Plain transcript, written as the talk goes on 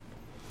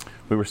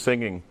We were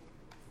singing,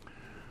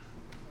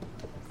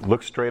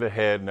 "Look straight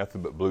ahead,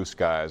 nothing but blue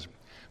skies."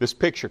 This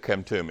picture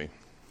came to me.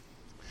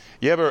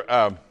 You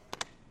ever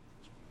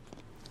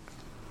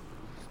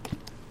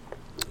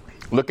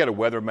look at a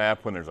weather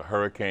map when there's a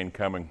hurricane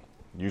coming,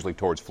 usually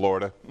towards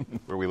Florida,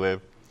 where we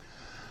live?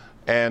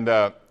 And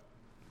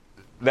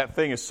that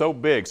thing is so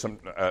big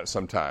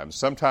sometimes.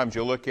 Sometimes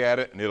you'll look at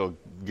it and it'll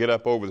get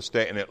up over the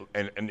state,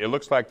 and it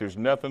looks like there's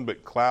nothing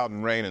but cloud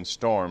and rain and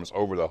storms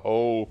over the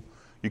whole.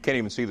 You can't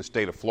even see the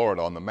state of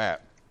Florida on the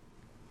map,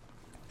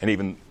 and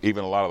even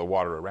a lot of the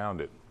water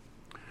around it.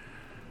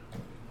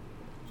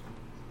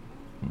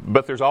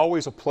 But there's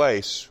always a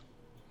place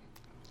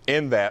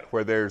in that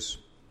where there's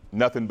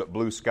nothing but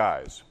blue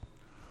skies,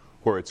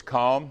 where it's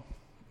calm,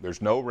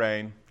 there's no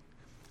rain,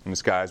 and the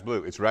sky is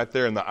blue. It's right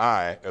there in the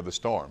eye of the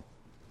storm.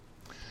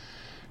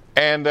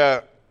 And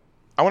I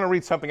want to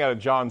read something out of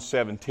John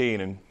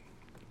 17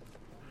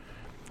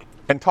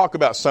 and talk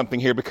about something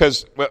here,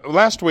 because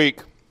last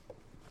week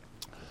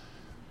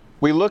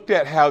we looked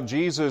at how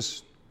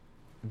Jesus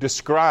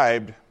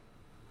described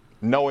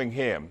knowing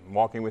Him,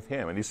 walking with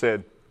Him. And He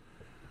said,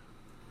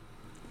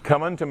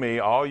 "Come unto me,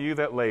 all you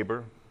that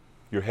labor,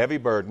 you're heavy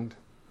burdened,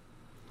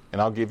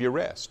 and I'll give you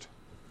rest."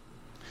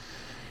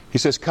 He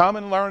says, "Come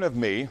and learn of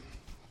me,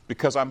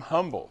 because I'm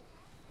humble,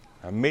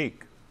 I'm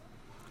meek."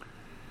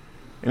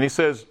 And He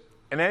says,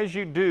 "And as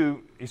you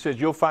do," He says,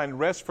 "you'll find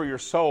rest for your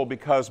soul,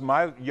 because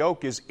my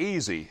yoke is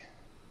easy.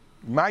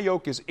 My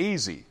yoke is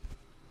easy,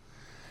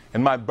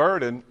 and my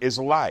burden is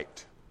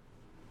light."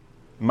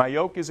 My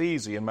yoke is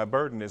easy, and my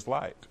burden is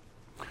light.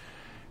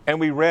 And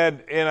we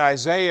read in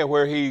Isaiah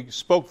where He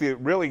spoke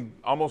really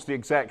almost the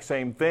exact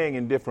same thing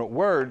in different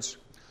words,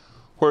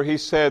 where He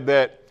said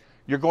that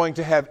you're going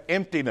to have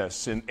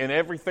emptiness in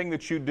everything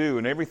that you do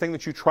and everything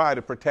that you try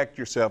to protect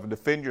yourself and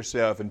defend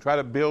yourself and try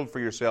to build for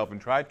yourself and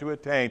try to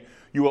attain.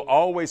 You will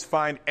always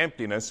find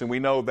emptiness, and we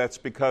know that's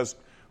because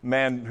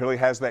man really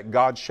has that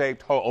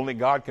God-shaped hole. Only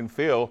God can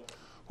fill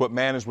what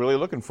man is really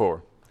looking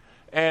for.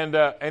 And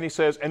He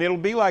says, and it'll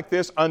be like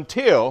this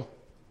until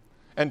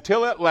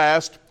at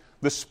last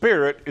the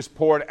Spirit is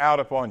poured out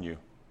upon you.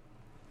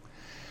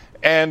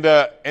 And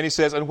He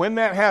says, and when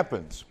that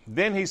happens,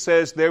 then He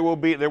says there will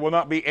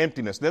not be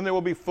emptiness. Then there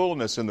will be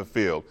fullness in the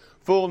field,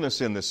 fullness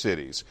in the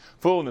cities,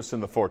 fullness in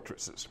the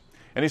fortresses.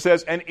 And He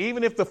says, and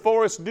even if the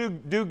forests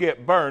do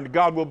get burned,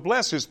 God will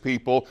bless His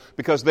people,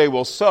 because they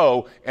will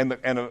sow, and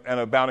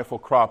a bountiful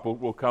crop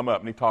will come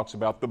up. And He talks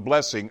about the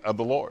blessing of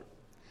the Lord.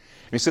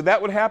 And He said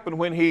that would happen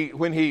when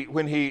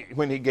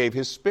He gave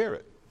His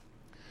Spirit.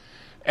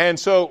 And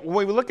so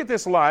when we look at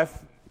this life,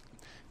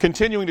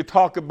 continuing to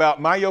talk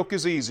about my yoke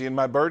is easy and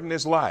my burden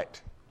is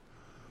light,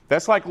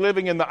 that's like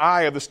living in the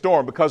eye of the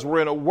storm, because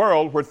we're in a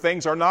world where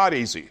things are not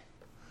easy.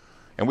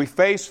 And we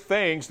face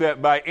things that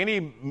by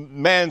any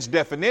man's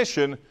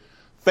definition,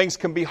 things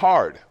can be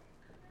hard.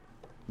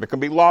 There can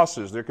be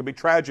losses, there can be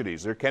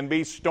tragedies, there can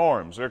be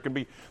storms,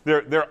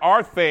 there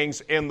are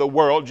things in the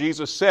world.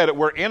 Jesus said it,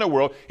 we're in a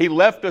world. He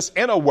left us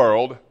in a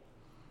world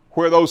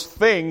where those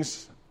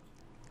things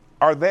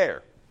are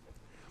there.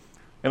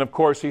 And of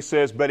course He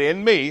says, but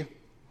in me,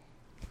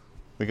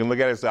 we can look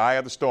at it as the eye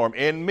of the storm.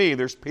 In me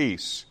there's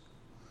peace.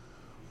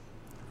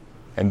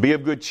 And be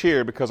of good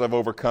cheer, because I've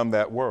overcome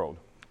that world.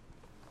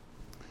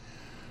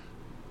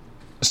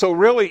 So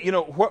really,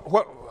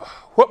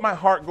 what my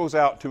heart goes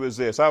out to is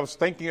this. I was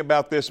thinking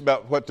about this,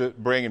 about what to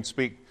bring and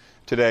speak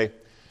today.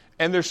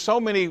 And there's so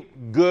many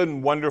good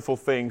and wonderful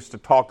things to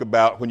talk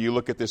about when you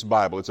look at this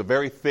Bible. It's a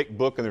very thick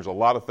book, and there's a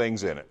lot of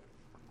things in it.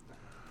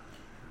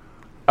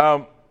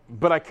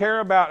 But I care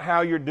about how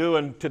you're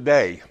doing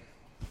today.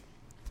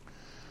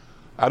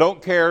 I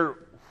don't care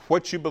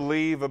what you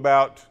believe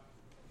about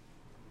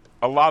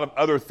a lot of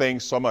other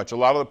things so much, a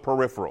lot of the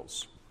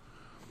peripherals.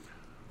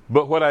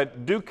 But what I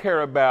do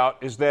care about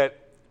is that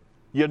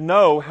you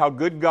know how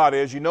good God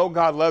is, you know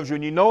God loves you,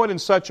 and you know it in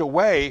such a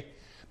way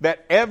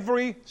that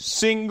every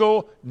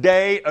single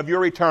day of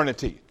your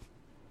eternity,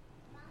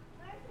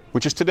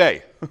 which is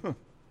today,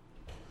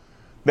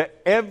 that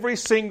every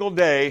single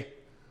day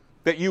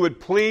that you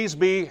would please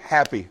be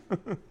happy,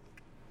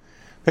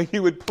 that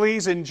you would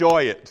please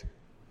enjoy it,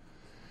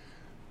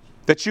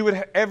 that you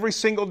would, every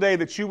single day,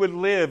 that you would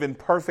live in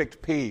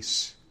perfect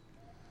peace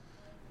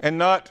and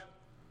not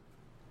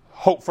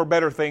hope for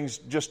better things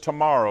just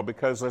tomorrow,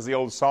 because as the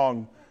old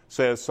song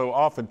says so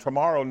often,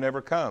 tomorrow never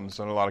comes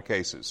in a lot of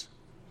cases.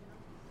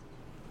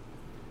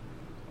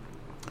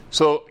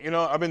 So,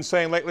 I've been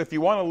saying lately, if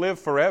you want to live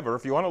forever,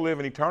 if you want to live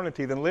in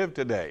eternity, then live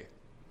today.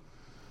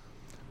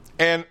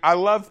 And I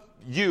love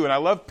you, and I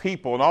love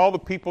people, and all the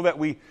people that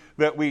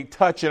we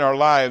touch in our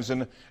lives,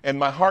 and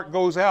my heart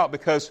goes out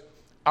because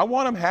I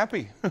want them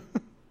happy.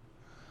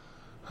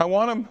 I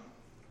want them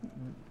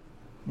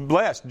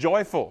blessed,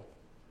 joyful.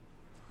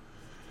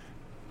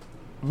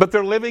 But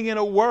they're living in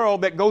a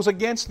world that goes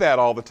against that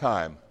all the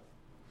time.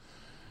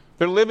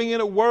 They're living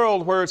in a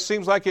world where it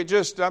seems like it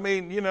just, no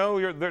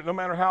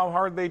matter how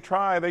hard they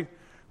try,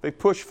 they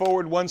push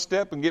forward one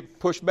step and get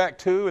pushed back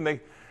two,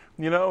 and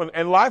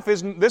And life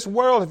isn't, this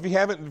world, if you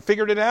haven't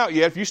figured it out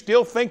yet, if you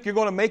still think you're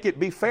going to make it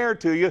be fair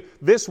to you,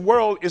 this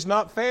world is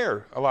not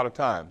fair a lot of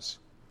times.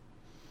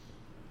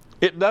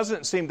 It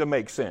doesn't seem to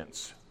make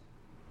sense.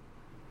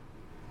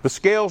 The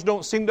scales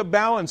don't seem to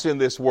balance in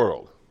this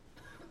world.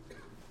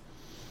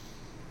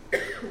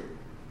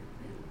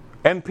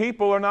 And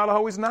people are not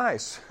always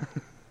nice.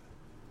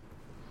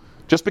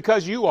 Just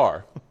because you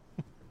are.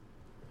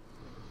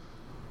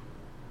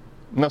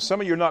 Now,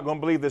 some of you are not going to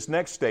believe this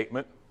next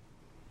statement,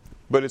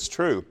 but it's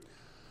true.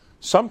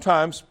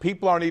 Sometimes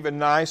people aren't even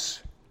nice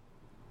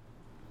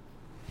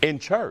in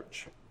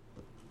church.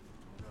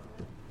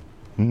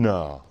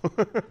 No.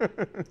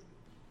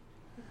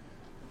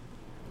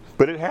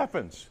 But it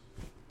happens.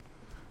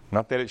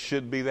 Not that it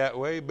should be that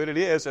way, but it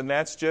is, and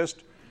that's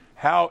just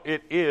how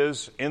it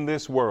is in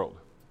this world.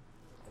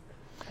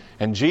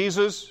 And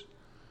Jesus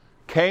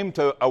came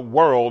to a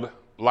world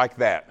like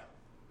that.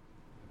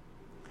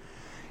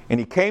 And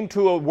he came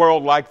to a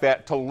world like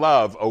that to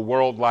love a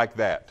world like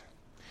that.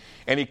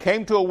 And he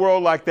came to a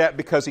world like that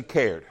because he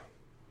cared.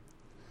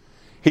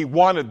 He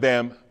wanted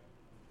them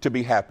to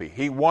be happy.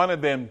 He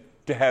wanted them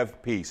to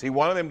have peace. He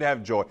wanted them to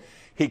have joy.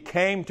 He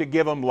came to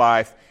give them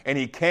life, and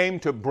he came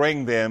to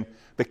bring them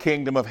the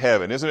kingdom of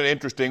heaven. Isn't it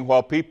interesting?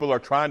 While people are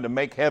trying to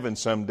make heaven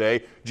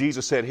someday,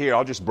 Jesus said, here,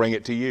 I'll just bring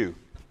it to you.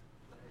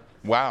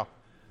 Wow.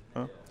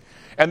 Huh?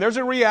 And there's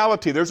a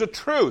reality, there's a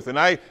truth. And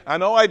I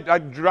know I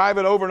drive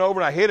it over and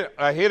over, and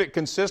I hit it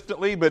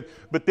consistently, but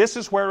this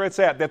is where it's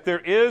at, that there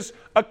is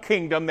a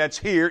kingdom that's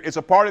here. It's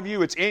a part of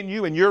you, it's in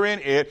you, and you're in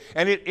it,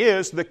 and it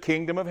is the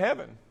kingdom of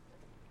heaven.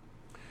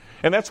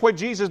 And that's what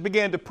Jesus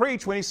began to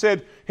preach when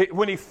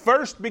he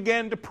first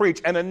began to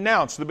preach and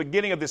announce the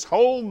beginning of this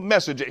whole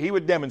message that he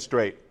would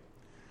demonstrate.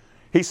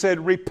 He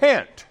said,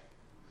 repent,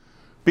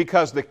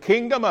 because the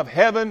kingdom of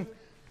heaven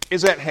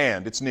is at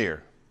hand. It's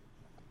near.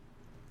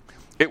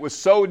 It was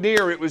so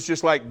near, it was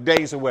just like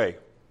days away.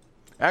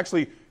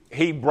 Actually,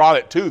 he brought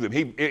it to them.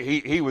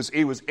 He was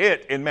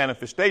it in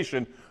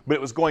manifestation, but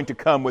it was going to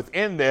come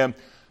within them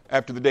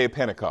after the day of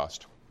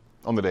Pentecost,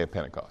 on the day of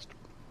Pentecost.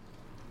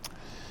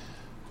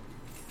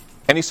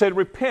 And he said,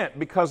 repent,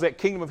 because that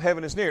kingdom of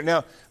heaven is near.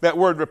 Now, that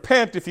word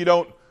repent, if you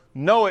don't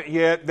know it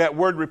yet, that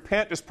word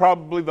repent is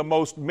probably the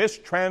most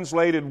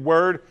mistranslated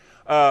word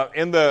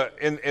in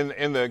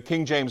the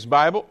King James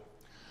Bible.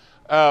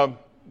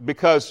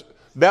 Because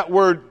that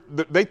word,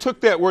 they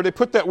put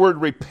that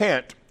word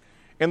repent,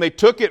 and they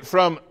took it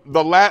from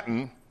the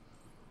Latin,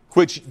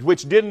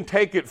 which didn't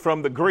take it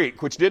from the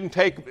Greek, which didn't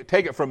take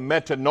it from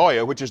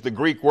metanoia, which is the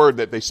Greek word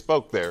that they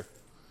spoke there.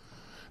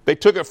 They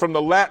took it from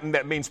the Latin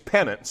that means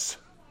penance,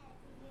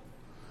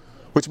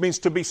 which means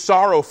to be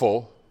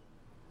sorrowful,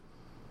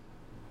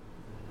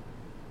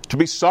 to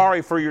be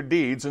sorry for your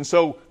deeds. And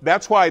so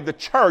that's why the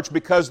church,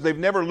 because they've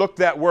never looked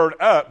that word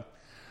up,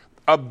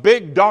 a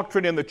big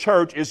doctrine in the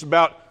church is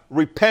about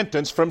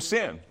repentance from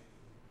sin.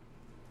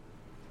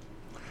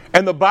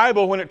 And the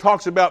Bible, when it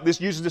talks about this,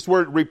 uses this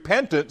word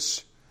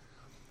repentance,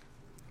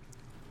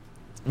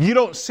 you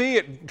don't see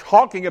it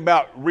talking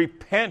about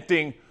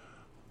repenting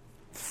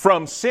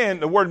from sin.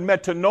 The word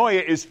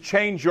metanoia is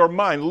change your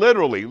mind.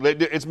 Literally,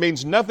 it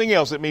means nothing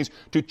else. It means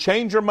to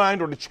change your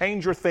mind or to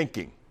change your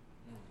thinking.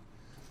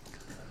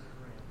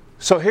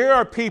 So here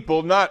are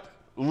people not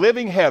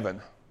living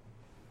heaven.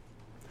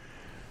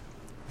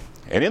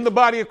 And in the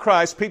body of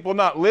Christ, people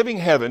not living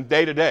heaven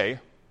day to day.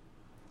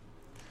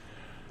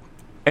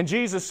 And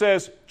Jesus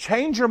says,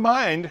 change your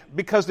mind,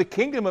 because the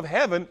kingdom of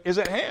heaven is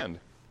at hand.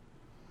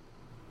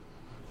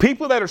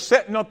 People that are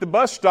sitting at the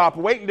bus stop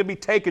waiting to be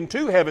taken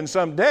to heaven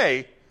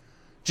someday,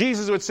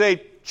 Jesus would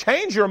say,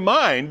 change your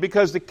mind,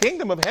 because the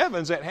kingdom of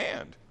heaven's at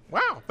hand.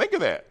 Wow, think of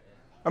that.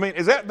 I mean,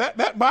 is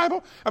that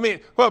Bible? I mean,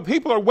 well,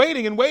 people are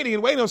waiting and waiting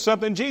and waiting on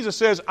something. Jesus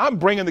says, I'm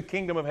bringing the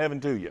kingdom of heaven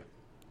to you.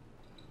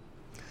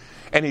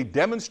 And he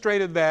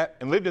demonstrated that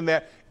and lived in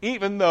that,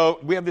 even though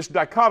we have this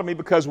dichotomy,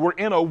 because we're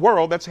in a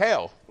world that's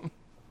hell.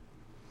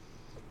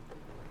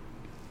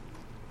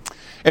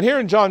 And here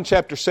in John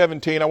chapter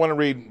 17, I want to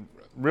read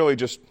really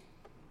just,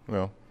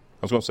 I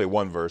was going to say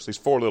one verse, these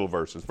 4 little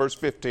verses. Verse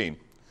 15.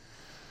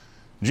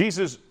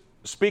 Jesus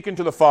speaking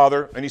to the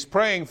Father, and he's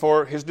praying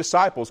for his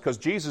disciples, because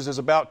Jesus is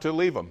about to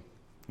leave them,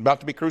 about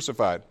to be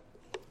crucified.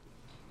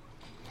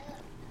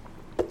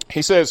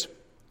 He says,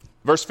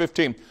 verse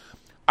 15,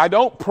 I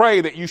don't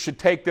pray that you should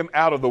take them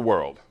out of the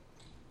world.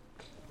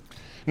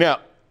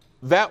 Now,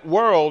 that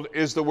world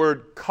is the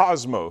word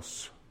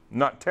cosmos,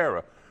 not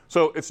terra.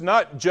 So it's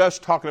not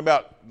just talking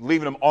about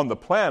leaving them on the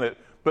planet,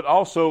 but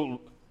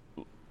also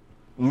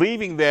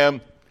leaving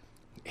them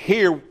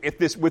here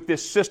with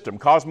this system.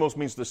 Cosmos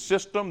means the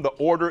system, the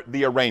order,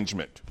 the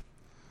arrangement.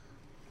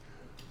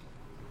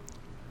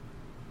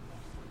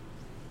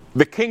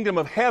 The kingdom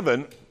of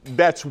heaven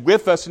that's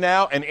with us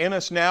now and in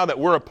us now, that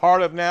we're a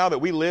part of now, that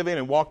we live in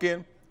and walk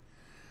in,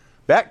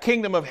 that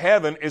kingdom of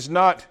heaven is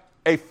not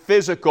a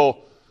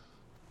physical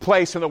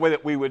place in the way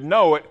that we would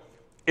know it.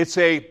 It's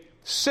a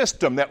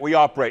system that we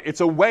operate.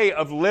 It's a way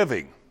of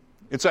living.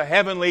 It's a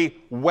heavenly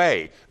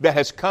way that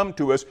has come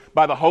to us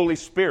by the Holy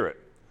Spirit.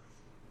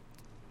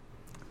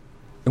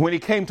 And when he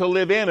came to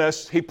live in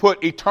us, he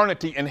put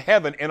eternity in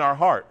heaven in our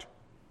heart.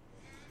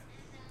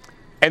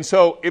 And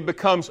so it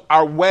becomes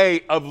our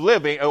way of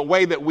living, a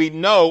way that we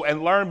know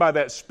and learn by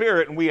that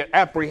Spirit, and we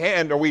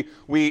apprehend or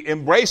we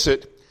embrace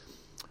it.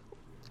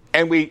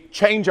 And we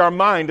change our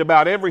mind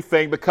about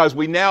everything because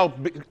we now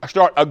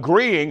start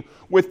agreeing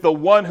with the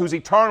one who's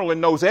eternal and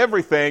knows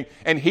everything,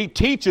 and he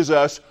teaches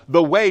us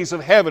the ways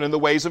of heaven and the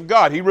ways of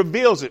God. He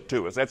reveals it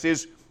to us. That's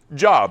his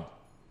job,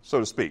 so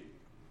to speak.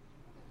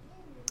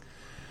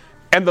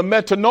 And the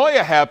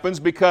metanoia happens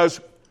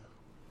because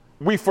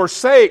we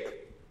forsake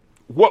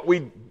what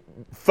we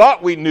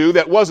thought we knew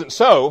that wasn't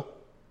so,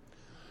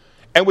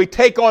 and we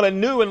take on a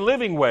new and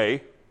living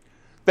way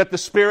that the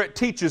Spirit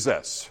teaches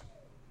us.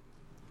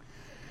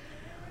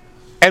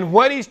 And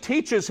what he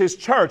teaches his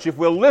church, if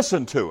we'll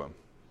listen to him,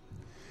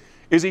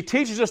 is he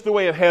teaches us the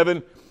way of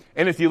heaven.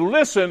 And if you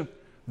listen,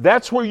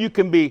 that's where you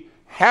can be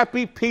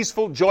happy,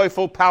 peaceful,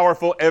 joyful,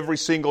 powerful every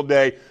single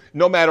day.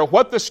 No matter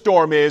what the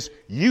storm is,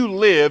 you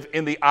live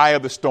in the eye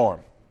of the storm.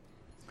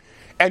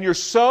 And you're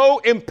so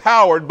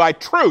empowered by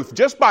truth,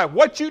 just by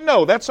what you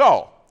know, that's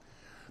all,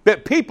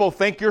 that people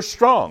think you're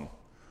strong.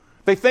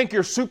 They think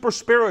you're super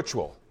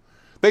spiritual.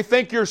 They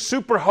think you're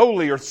super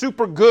holy or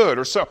super good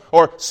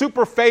or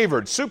super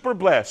favored, super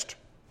blessed.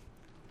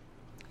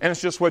 And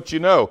it's just what you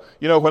know.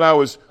 You know, when I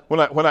was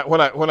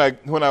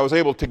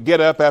able to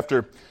get up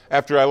after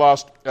I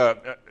lost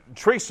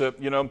Teresa,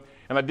 you know,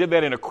 and I did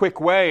that in a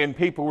quick way, and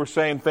people were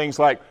saying things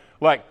like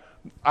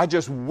I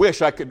just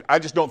wish I could. I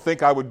just don't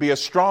think I would be as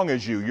strong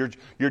as you.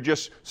 You're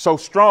just so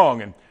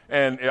strong,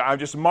 and I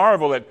just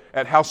marvel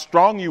at how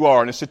strong you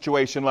are in a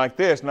situation like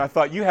this. And I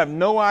thought, you have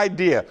no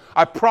idea.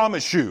 I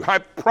promise you,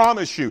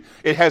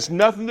 it has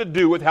nothing to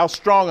do with how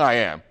strong I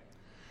am.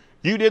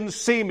 You didn't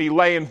see me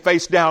laying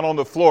face down on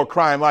the floor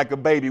crying like a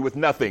baby with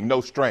nothing,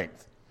 no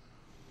strength.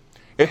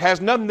 It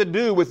has nothing to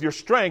do with your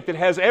strength. It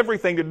has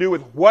everything to do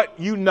with what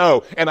you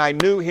know. And I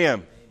knew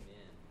him.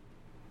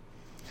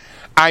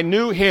 I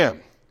knew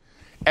him.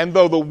 And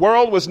though the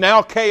world was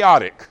now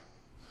chaotic,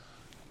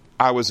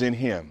 I was in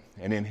him.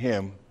 And in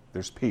him,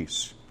 there's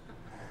peace.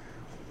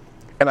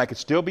 And I could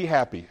still be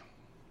happy.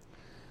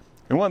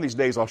 And one of these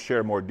days I'll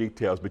share more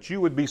details, but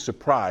you would be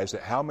surprised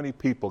at how many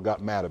people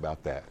got mad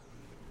about that.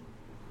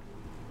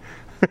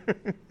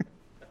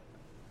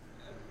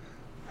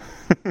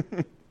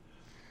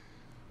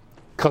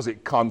 Because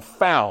it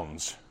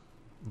confounds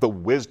the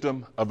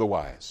wisdom of the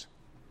wise.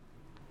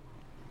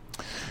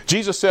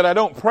 Jesus said, I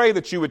don't pray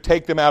that you would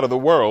take them out of the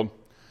world,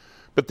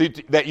 but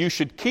that you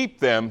should keep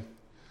them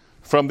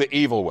from the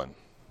evil one.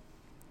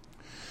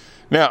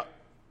 Now,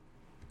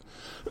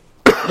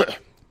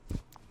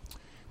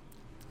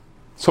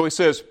 so he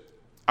says,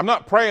 I'm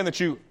not praying that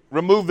you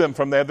remove them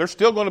from there. They're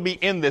still going to be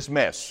in this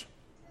mess,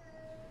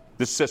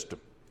 this system.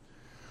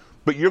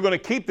 But you're going to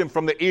keep them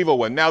from the evil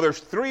one. Now, there's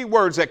 3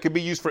 words that could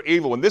be used for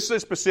evil one. This is a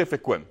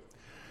specific one.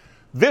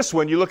 This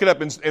one, you look it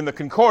up in the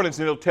concordance,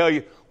 and it'll tell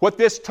you what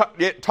this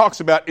it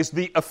talks about is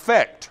the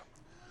effect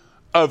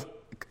of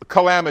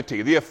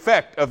calamity, the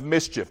effect of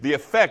mischief, the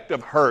effect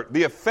of hurt,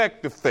 the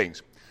effect of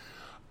things.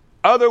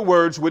 Other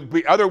words where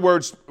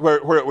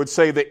it would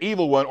say the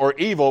evil one or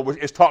evil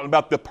is talking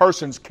about the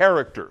person's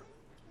character.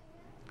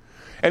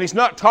 And he's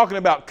not talking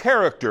about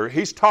character.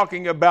 He's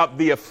talking about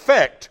the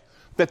effect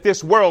that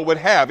this world would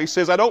have. He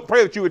says, I don't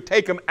pray that you would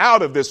take them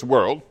out of this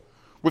world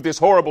with this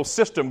horrible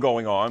system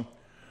going on,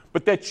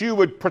 but that you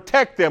would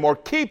protect them or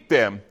keep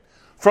them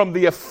from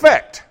the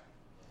effect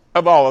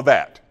of all of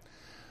that.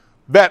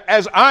 That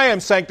as I am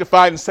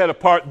sanctified and set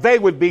apart, they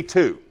would be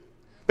too.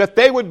 That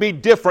they would be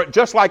different,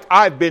 just like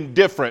I've been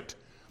different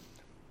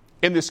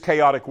in this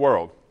chaotic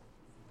world.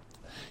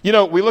 You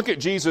know, we look at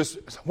Jesus.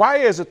 Why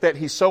is it that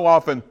he so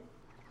often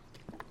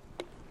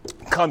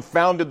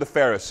confounded the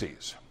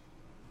Pharisees?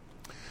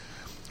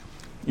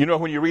 You know,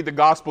 when you read the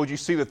Gospels, you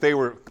see that they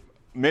were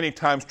many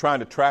times trying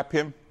to trap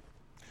him.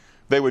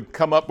 They would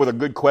come up with a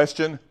good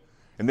question,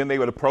 and then they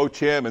would approach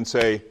him and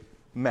say,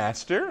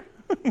 Master,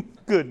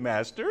 good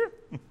master,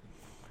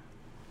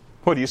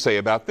 what do you say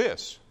about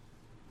this?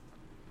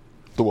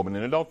 The woman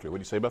in adultery, what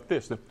do you say about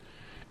this?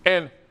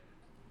 And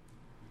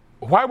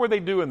why were they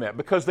doing that?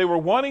 Because they were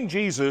wanting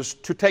Jesus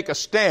to take a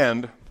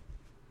stand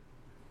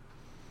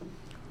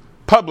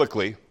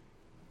publicly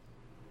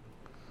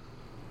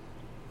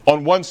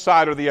on one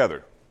side or the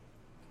other.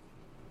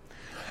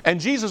 And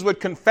Jesus would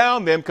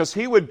confound them because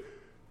he would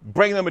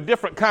bring them a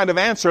different kind of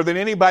answer than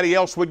anybody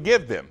else would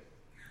give them.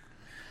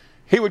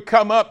 He would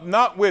come up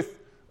not with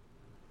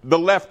the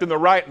left and the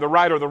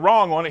right or the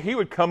wrong on it. He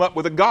would come up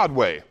with a God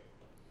way.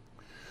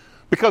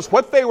 Because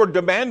what they were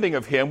demanding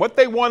of him, what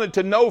they wanted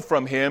to know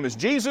from him is,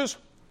 Jesus,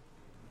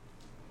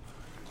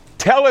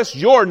 tell us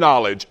your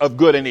knowledge of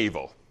good and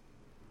evil.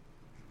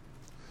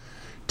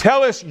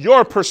 Tell us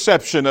your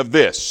perception of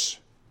this,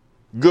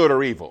 good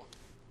or evil.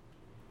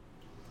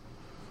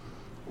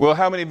 Well,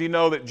 how many of you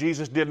know that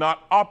Jesus did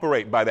not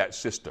operate by that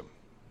system?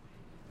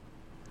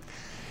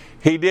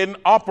 He didn't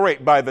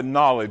operate by the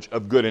knowledge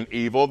of good and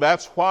evil.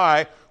 That's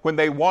why when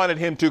they wanted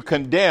him to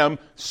condemn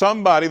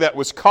somebody that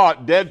was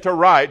caught dead to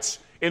rights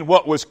in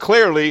what was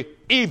clearly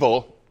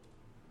evil,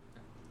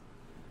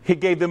 he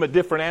gave them a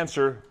different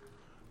answer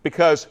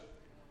because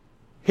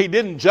he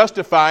didn't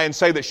justify and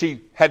say that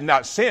she had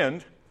not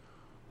sinned.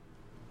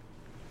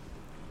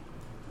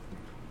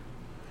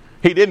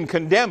 He didn't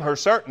condemn her,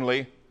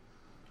 certainly,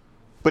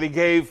 but he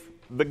gave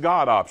the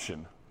God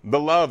option, the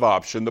love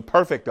option, the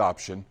perfect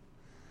option.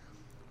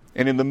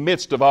 And in the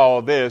midst of all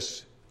of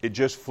this, it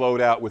just flowed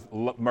out with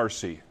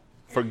mercy,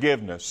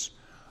 forgiveness,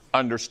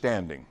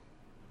 understanding.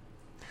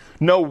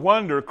 No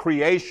wonder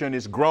creation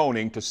is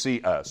groaning to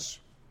see us.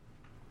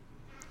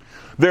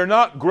 They're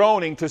not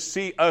groaning to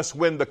see us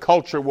win the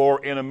culture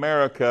war in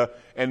America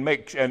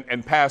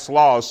and pass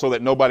laws so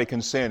that nobody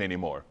can sin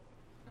anymore.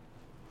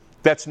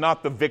 That's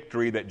not the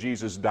victory that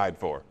Jesus died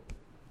for.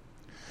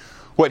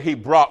 What he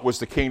brought was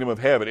the kingdom of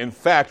heaven. In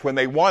fact, when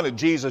they wanted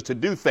Jesus to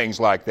do things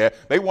like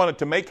that, they wanted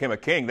to make him a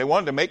king. They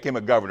wanted to make him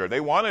a governor. They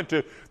wanted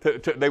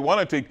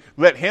to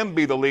let him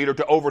be the leader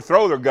to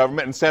overthrow their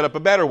government and set up a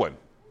better one.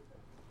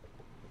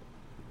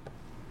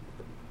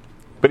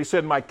 But he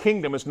said, my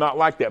kingdom is not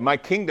like that. My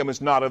kingdom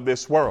is not of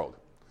this world.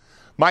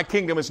 My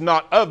kingdom is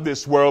not of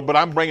this world, but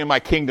I'm bringing my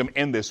kingdom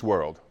in this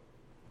world.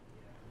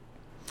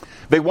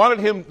 They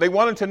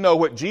wanted to know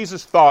what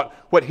Jesus thought,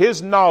 what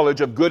his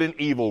knowledge of good and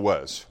evil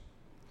was.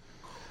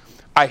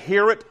 I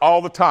hear it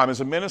all the time.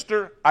 As a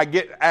minister, I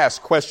get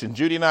asked questions.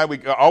 Judy and I,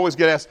 we always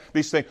get asked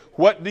these things.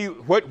 Where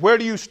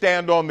do you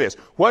stand on this?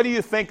 What do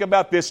you think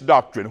about this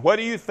doctrine? What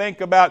do you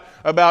think about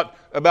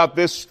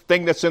this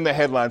thing that's in the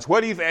headlines?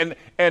 What do you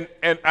and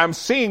I'm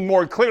seeing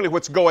more clearly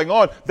what's going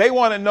on. They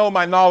want to know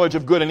my knowledge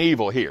of good and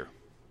evil here.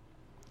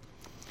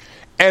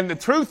 And the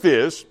truth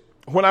is,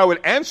 when I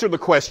would answer the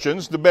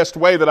questions the best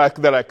way that I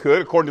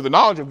could, according to the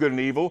knowledge of good and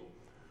evil,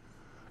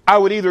 I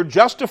would either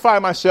justify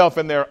myself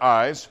in their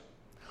eyes,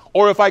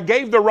 or if I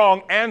gave the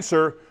wrong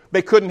answer,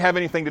 they couldn't have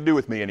anything to do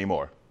with me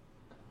anymore.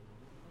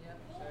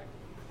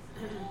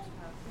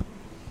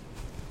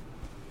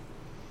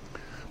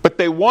 But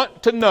they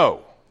want to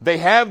know. They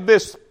have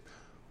this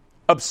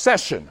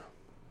obsession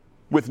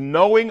with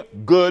knowing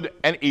good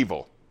and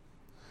evil.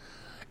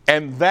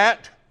 And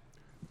that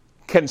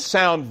can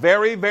sound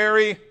very,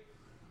 very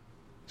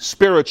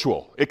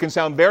spiritual. It can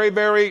sound very,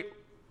 very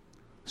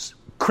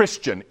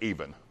Christian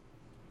even.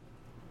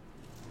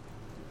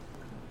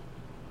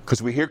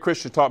 Because we hear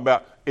Christians talk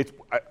about,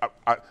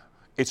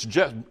 it's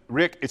just,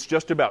 Rick, it's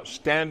just about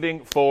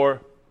standing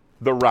for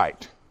the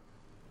right.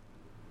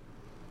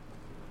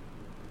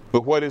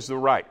 But what is the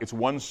right? It's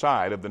one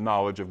side of the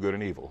knowledge of good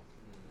and evil.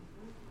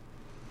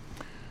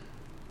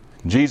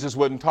 Jesus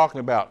wasn't talking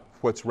about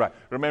what's right.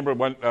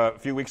 Remember a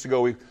few weeks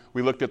ago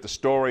we looked at the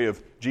story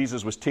of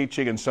Jesus was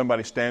teaching and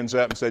somebody stands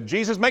up and said,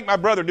 Jesus, make my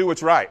brother do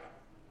what's right.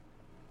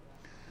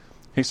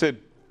 He said,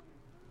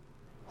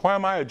 why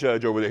am I a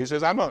judge over there? He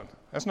says,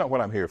 that's not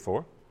what I'm here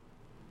for.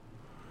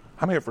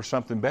 I'm here for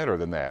something better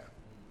than that.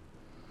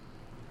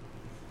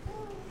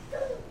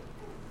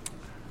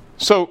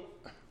 So,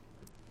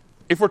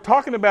 if we're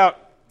talking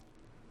about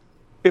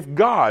if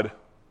God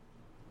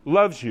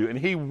loves you and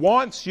he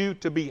wants you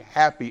to be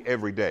happy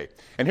every day.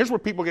 And here's where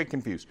people get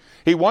confused.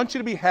 He wants you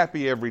to be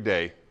happy every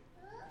day.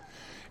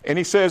 And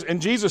he says,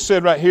 and Jesus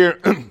said right here,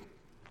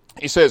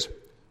 he says,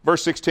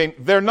 verse 16,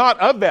 they're not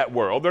of that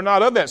world. They're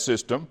not of that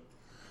system.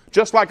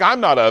 Just like I'm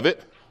not of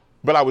it,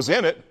 but I was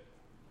in it.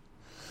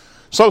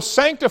 So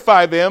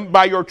sanctify them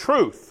by your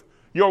truth.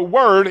 Your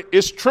word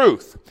is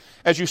truth.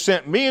 As you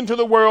sent me into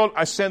the world,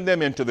 I send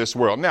them into this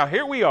world. Now,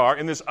 here we are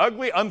in this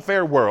ugly,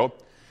 unfair world.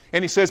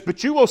 And he says,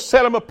 but you will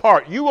set them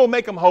apart. You will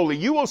make them holy.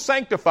 You will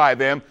sanctify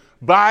them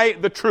by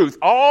the truth.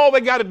 All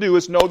they got to do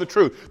is know the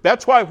truth.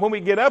 That's why when we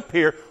get up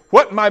here,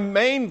 what my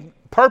main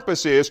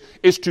purpose is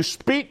to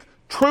speak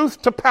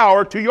truth to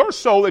power to your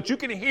soul that you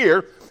can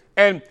hear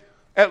and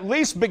at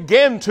least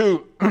begin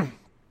to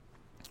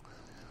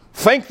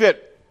think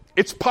that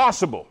it's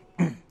possible.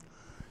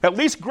 At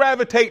least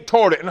gravitate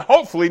toward it and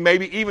hopefully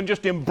maybe even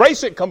just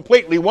embrace it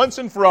completely once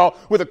and for all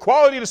with a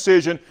quality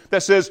decision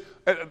that says,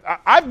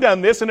 I've done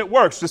this and it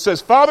works. It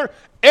says, Father,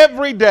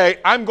 every day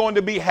I'm going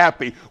to be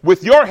happy.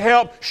 With your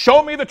help,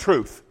 show me the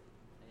truth.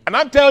 And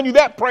I'm telling you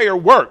that prayer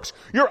works.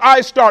 Your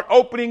eyes start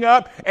opening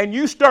up and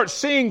you start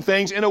seeing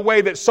things in a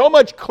way that's so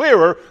much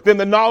clearer than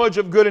the knowledge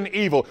of good and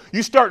evil.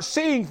 You start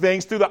seeing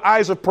things through the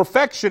eyes of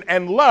perfection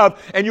and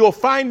love, and you'll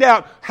find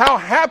out how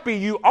happy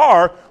you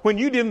are when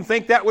you didn't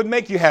think that would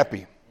make you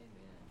happy.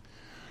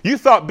 You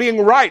thought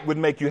being right would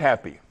make you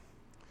happy.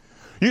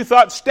 You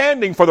thought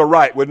standing for the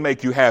right would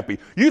make you happy.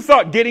 You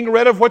thought getting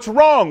rid of what's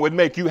wrong would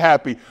make you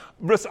happy.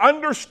 Just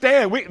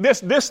understand,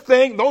 this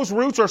thing, those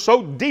roots are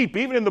so deep,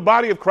 even in the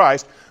body of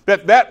Christ,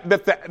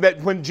 that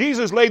when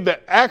Jesus laid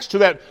the axe to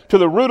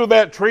the root of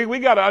that tree, we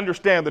got to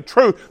understand the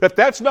truth that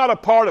that's not a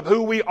part of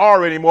who we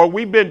are anymore.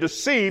 We've been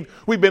deceived,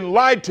 we've been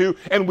lied to,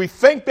 and we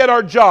think that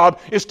our job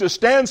is to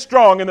stand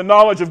strong in the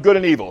knowledge of good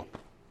and evil.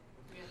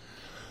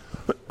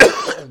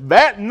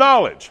 That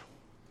knowledge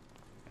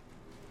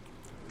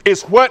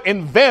is what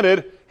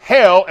invented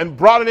hell and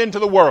brought it into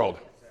the world.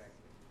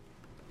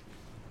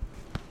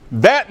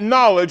 That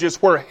knowledge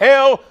is where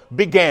hell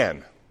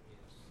began.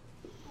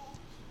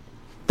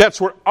 That's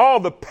where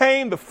all the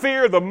pain, the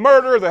fear, the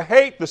murder, the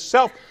hate, the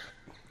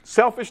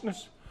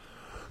selfishness,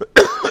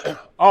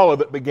 all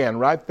of it began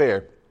right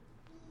there.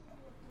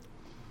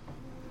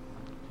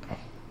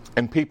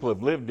 And people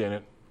have lived in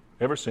it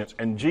ever since.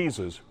 And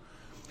Jesus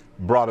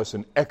brought us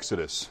an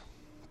exodus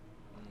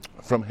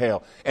from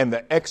hell. And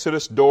the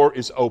exodus door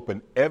is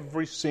open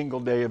every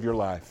single day of your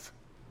life.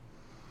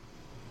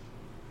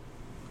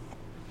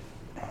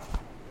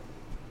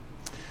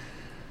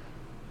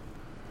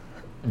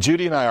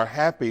 Judy and I are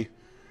happy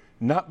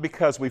not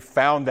because we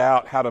found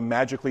out how to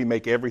magically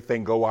make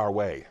everything go our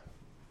way.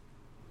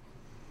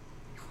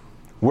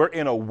 We're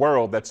in a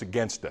world that's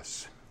against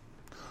us.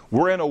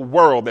 We're in a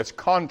world that's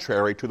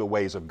contrary to the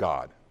ways of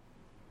God.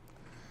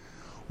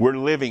 We're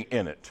living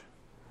in it.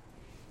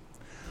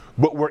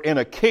 But we're in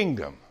a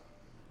kingdom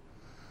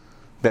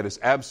that is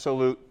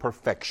absolute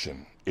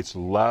perfection. It's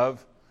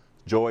love,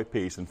 joy,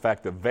 peace. In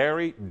fact, the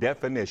very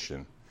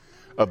definition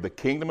of the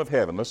kingdom of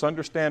heaven, let's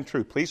understand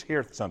truth. Please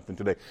hear something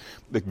today.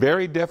 The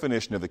very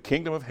definition of the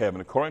kingdom of heaven,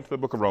 according to the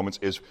book of Romans,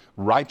 is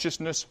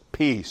righteousness,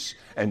 peace,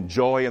 and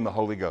joy in the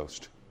Holy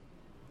Ghost.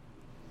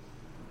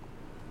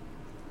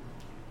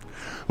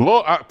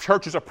 Lord, our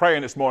churches are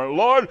praying this morning,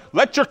 Lord,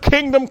 let your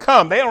kingdom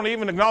come. They don't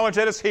even acknowledge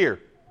that it's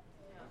here,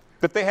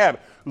 that they have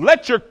it.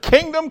 Let your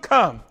kingdom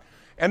come.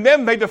 And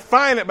then they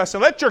define it by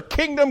saying, let your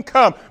kingdom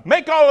come.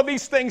 Make all of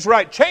these things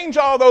right. Change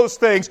all those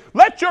things.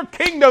 Let your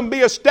kingdom be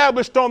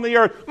established on the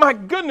earth. My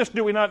goodness,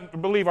 do we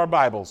not believe our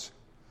Bibles?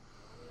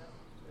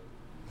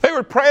 They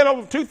were praying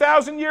over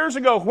 2,000 years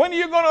ago. When are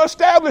you going to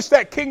establish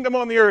that kingdom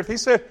on the earth? He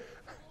said,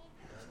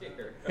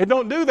 it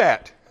don't do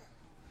that.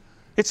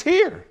 It's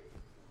here.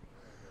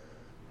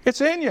 It's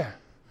in you.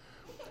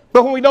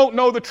 But when we don't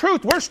know the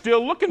truth, we're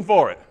still looking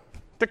for it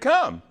to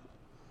come.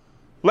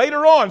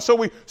 Later on,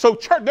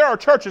 there are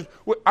churches.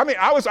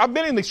 I've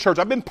been in these churches.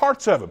 I've been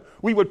parts of them.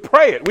 We would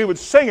pray it. We would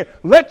sing it.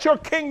 Let your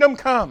kingdom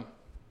come.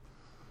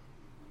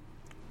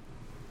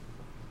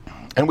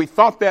 And we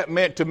thought that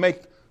meant to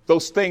make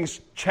those things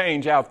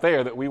change out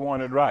there that we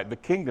wanted right. The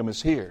kingdom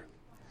is here.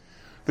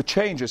 The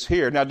change is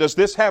here. Now, does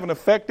this have an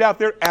effect out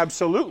there?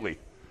 Absolutely.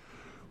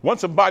 Once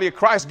the body of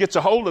Christ gets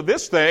a hold of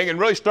this thing and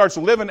really starts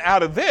living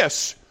out of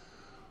this,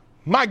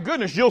 my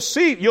goodness, you'll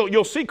see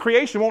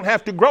creation won't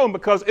have to grow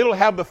because it'll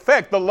have the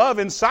effect. The love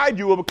inside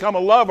you will become a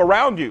love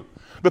around you.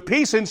 The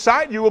peace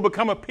inside you will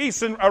become a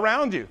peace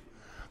around you.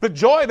 The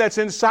joy that's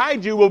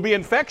inside you will be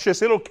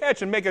infectious. It'll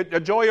catch and make a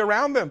joy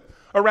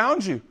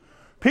around you.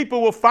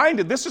 People will find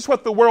it. This is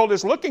what the world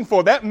is looking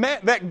for.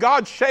 That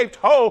God-shaped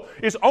hole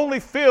is only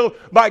filled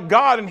by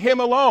God and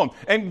Him alone.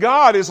 And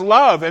God is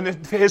love,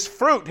 and His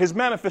fruit, His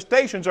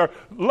manifestations are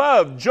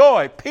love,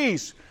 joy,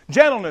 peace,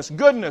 gentleness,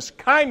 goodness,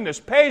 kindness,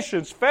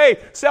 patience,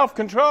 faith,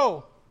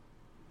 self-control.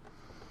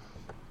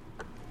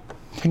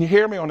 Can you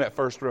hear me on that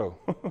first row?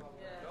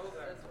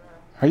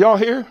 Are y'all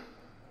here?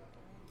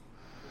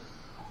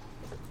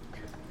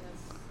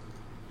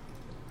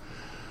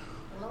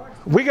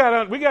 We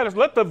gotta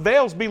let the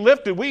veils be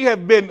lifted. We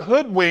have been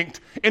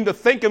hoodwinked into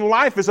thinking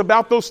life is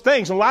about those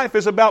things. And life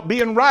is about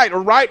being right.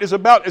 Or right is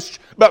about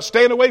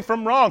staying away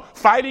from wrong,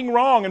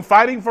 and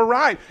fighting for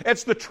right.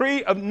 It's the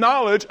tree of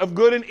knowledge of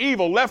good and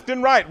evil, left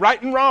and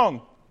right and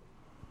wrong.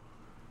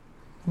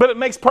 But it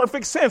makes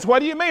perfect sense. What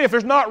do you mean? If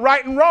there's not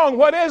right and wrong,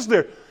 what is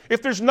there?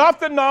 If there's not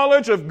the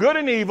knowledge of good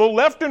and evil,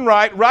 left and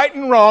right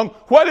and wrong,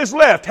 what is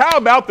left? How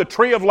about the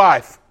tree of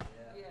life?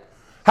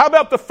 How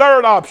about the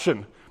third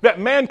option? That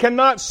man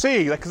cannot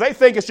see, because they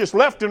think it's just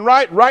left and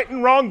right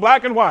and wrong,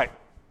 black and white.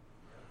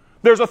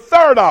 There's a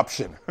third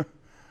option.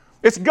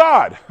 It's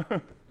God.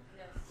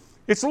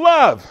 It's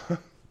love.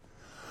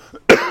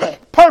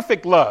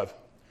 Perfect love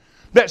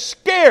that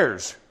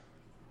scares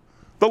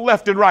the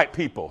left and right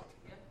people.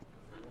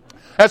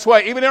 That's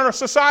why even in our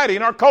society,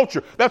 in our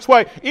culture, that's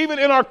why even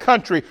in our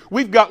country,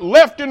 we've got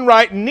left and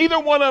right, and neither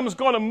one of them is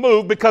going to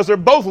move because they're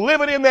both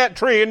living in that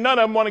tree and none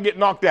of them want to get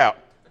knocked out.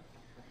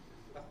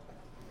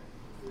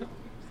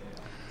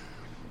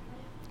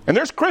 And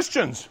there's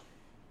Christians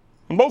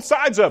on both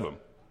sides of them.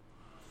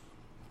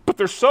 But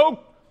they're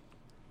so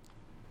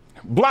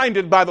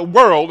blinded by the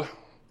world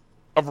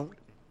of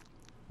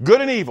good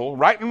and evil,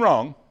 right and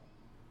wrong.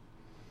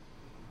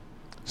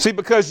 See,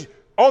 because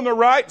on the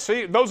right,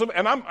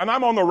 and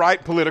I'm on the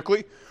right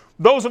politically,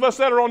 those of us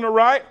that are on the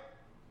right,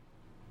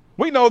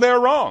 we know they're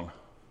wrong.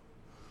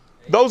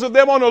 Those of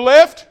them on the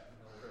left,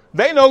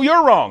 they know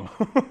you're wrong.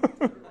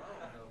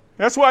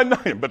 That's why I know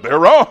you, but they're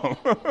wrong.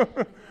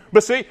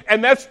 But see,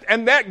 and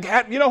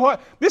that, you know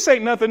what? This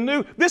ain't nothing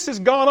new. This has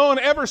gone on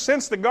ever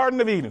since the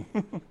Garden of Eden.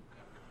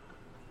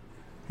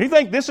 You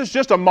think this is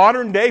just a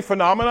modern day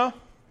phenomena?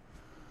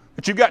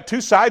 That you've got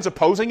two sides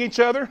opposing each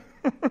other?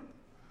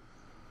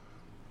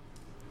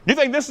 You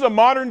think this is a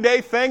modern day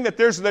thing that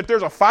there's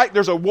a fight,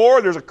 there's a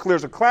war, there's a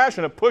clash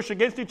and a push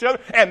against each other,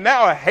 and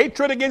now a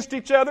hatred against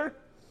each other?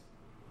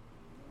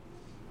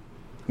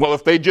 Well,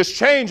 if they just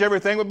change,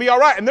 everything would be all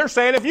right. And they're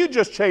saying if you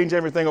just change,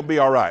 everything will be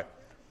all right.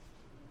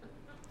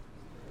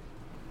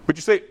 But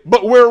you say,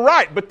 but we're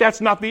right. But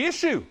that's not the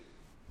issue.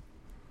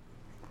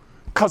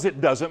 Because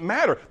it doesn't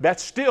matter.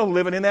 That's still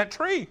living in that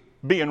tree,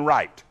 being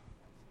right.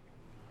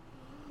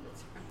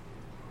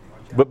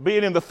 But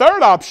being in the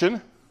third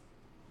option,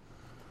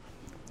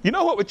 you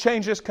know what would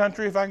change this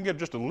country if I can get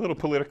just a little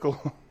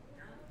political?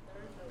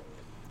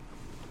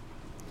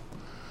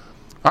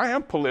 I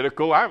am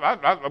political.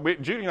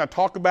 Judy and I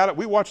talk about it.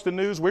 We watch the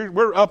news.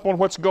 We're up on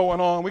what's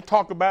going on. We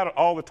talk about it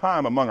all the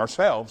time among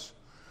ourselves.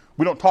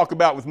 We don't talk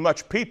about it with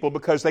much people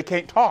because they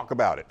can't talk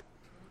about it.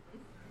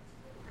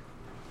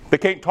 They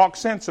can't talk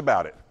sense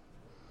about it.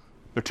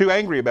 They're too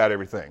angry about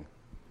everything.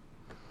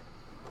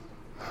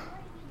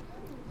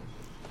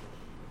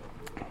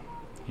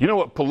 You know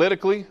what,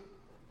 politically,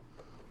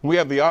 we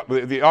have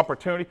the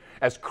opportunity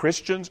as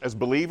Christians, as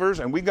believers,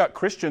 and we got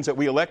Christians that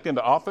we elect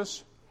into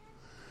office.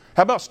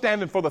 How about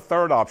standing for the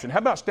third option? How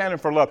about standing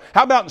for love?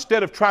 How about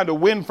instead of trying to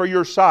win for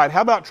your side,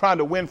 how about trying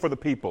to win for the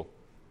people?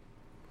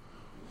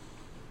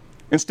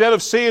 Instead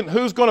of seeing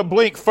who's going to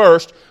blink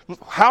first,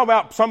 how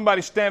about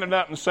somebody standing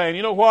up and saying,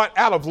 you know what,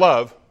 out of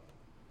love,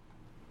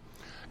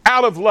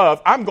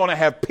 I'm going to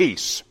have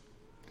peace.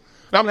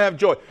 And I'm going to have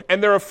joy.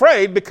 And they're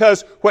afraid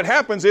because what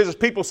happens is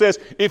people says,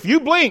 if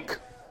you blink,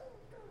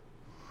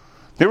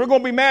 then we're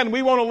going to be mad and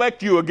we won't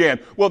elect you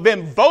again. Well,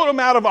 then vote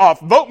me out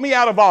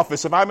of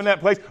office if I'm in that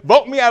place.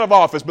 Vote me out of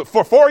office. But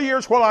for 4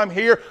 years while I'm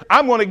here,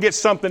 I'm going to get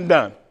something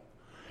done.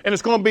 And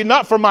it's going to be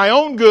not for my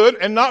own good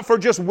and not for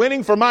just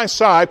winning for my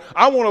side.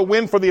 I want to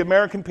win for the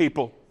American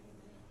people.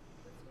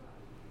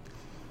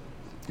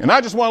 And I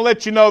just want to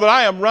let you know that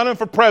I am running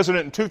for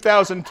president in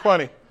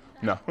 2020.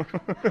 No.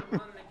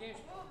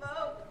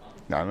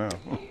 I know.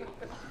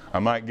 I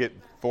might get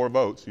 4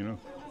 votes, you know.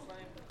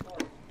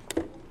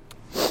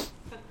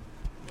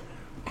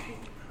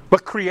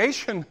 But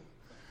creation,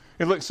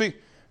 and look, see,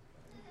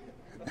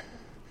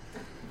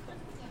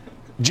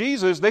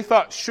 Jesus, they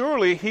thought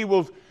surely he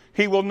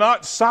will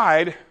not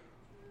side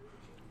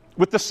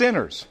with the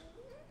sinners.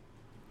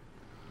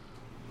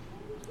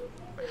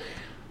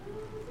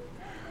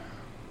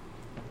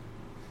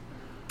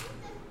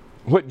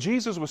 What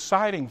Jesus was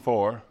siding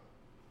for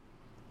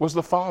was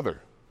the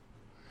Father.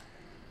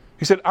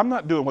 He said, I'm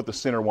not doing what the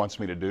sinner wants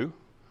me to do.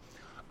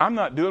 I'm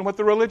not doing what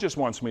the religious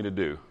wants me to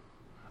do.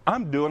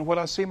 I'm doing what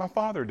I see my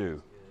Father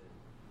do.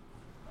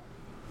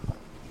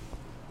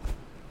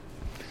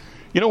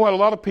 You know what? A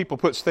lot of people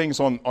put things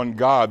on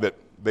God that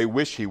they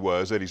wish he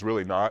was, that he's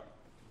really not.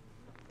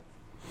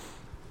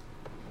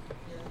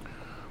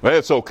 Well,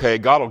 it's okay.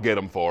 God will get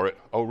them for it.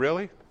 Oh,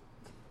 really?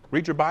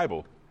 Read your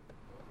Bible.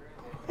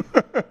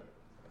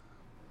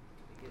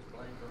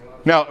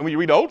 Now, when you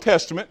read the Old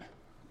Testament,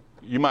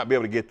 you might be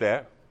able to get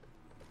that.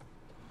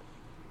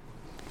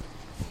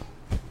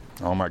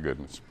 Oh, my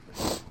goodness.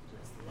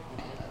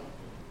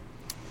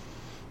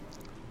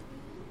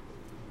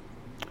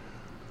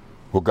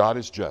 Well, God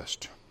is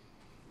just.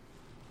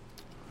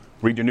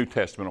 Read your New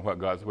Testament on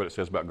what it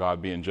says about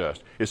God being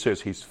just. It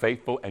says he's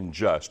faithful and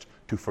just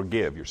to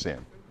forgive your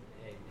sin.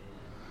 Amen.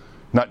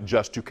 Not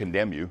just to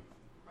condemn you.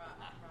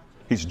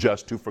 He's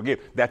just to forgive.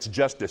 That's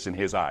justice in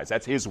his eyes.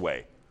 That's his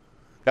way.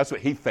 That's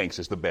what he thinks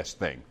is the best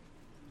thing.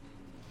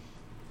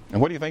 And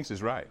what do you think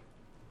is right?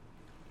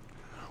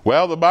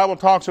 Well, the Bible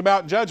talks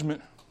about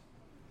judgment.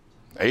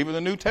 Even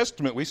the New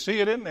Testament, we see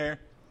it in there.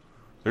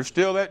 There's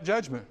still that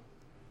judgment.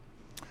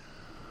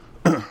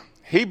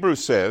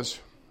 Hebrews says,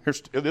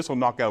 this will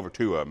knock out over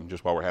 2 of them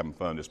just while we're having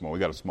fun this morning. We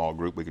got a small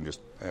group, we can just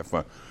have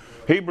fun.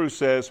 Hebrews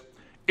says,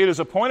 it is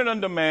appointed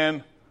unto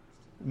man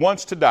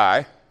once to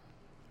die,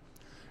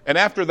 and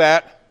after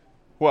that,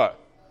 what?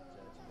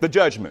 The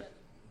judgment.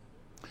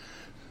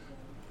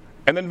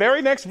 And then the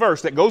very next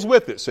verse that goes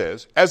with it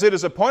says, as it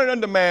is appointed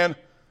unto man,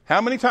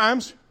 how many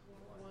times?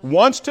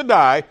 Once to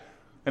die,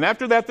 and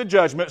after that the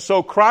judgment.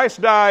 So Christ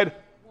died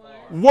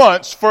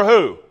once for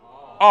who?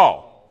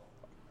 All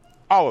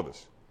of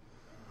us.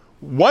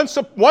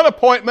 One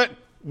appointment,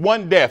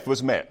 one death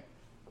was met.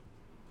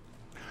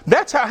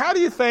 That's how do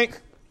you think?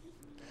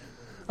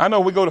 I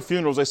know we go to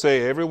funerals, they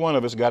say every one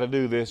of us got to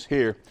do this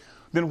here.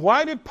 Then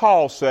why did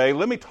Paul say,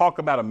 let me talk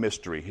about a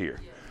mystery here?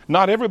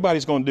 Not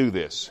everybody's going to do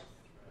this.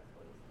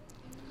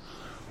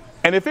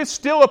 And if it's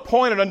still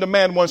appointed unto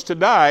man once to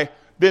die,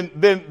 then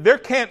there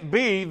can't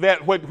be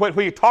that what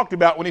he talked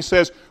about when he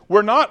says,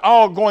 we're not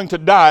all going to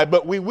die,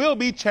 but we will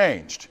be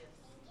changed.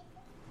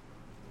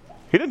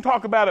 He didn't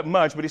talk about it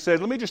much, but he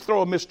said, let me just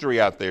throw a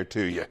mystery out there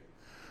to you.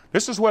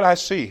 This is what I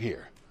see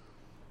here.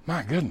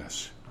 My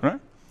goodness. Right?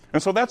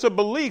 And so that's a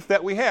belief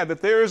that we have,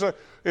 that there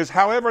is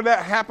however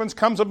that happens,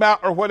 comes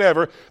about, or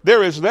whatever,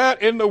 there is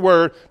that in the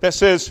Word that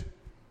says,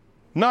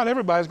 not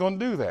everybody's going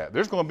to do that.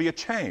 There's going to be a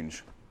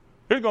change.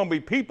 There's going to be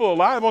people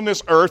alive on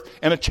this earth,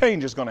 and a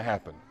change is going to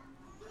happen.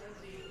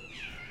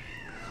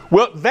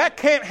 Well, that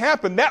can't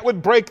happen. That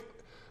would break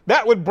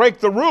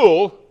the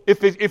rule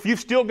if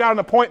you've still got an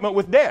appointment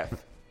with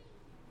death.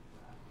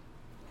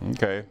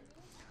 Okay.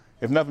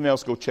 If nothing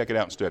else, go check it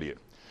out and study it.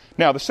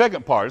 Now, the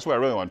second part is what I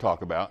really want to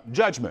talk about,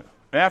 judgment.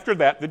 And after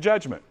that, the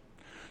judgment.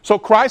 So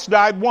Christ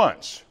died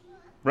once,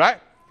 right?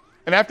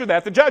 And after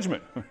that, the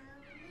judgment.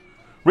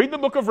 Read the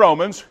book of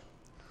Romans.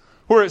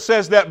 where it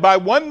says that by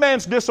one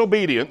man's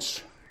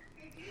disobedience,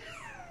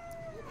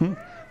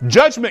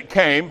 judgment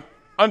came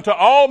unto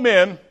all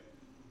men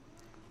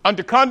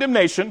unto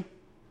condemnation.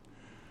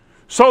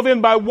 So then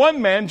by one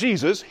man,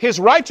 Jesus, his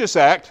righteous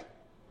act,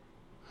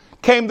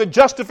 came the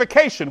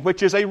justification,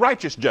 which is a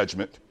righteous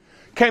judgment,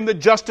 came the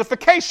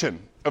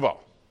justification of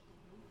all.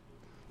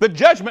 The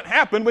judgment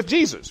happened with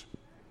Jesus.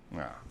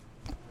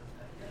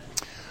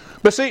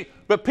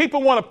 But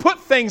people want to put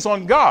things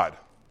on God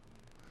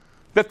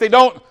that they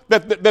don't,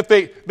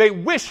 that they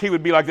wish he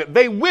would be like that.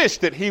 They wish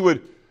that he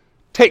would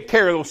take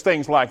care of those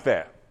things like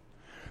that.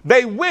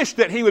 They wish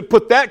that he would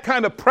put that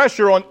kind of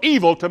pressure on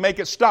evil to make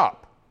it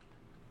stop.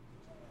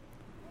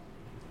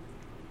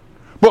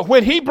 But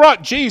when he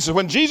brought Jesus,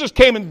 when Jesus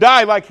came and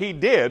died like he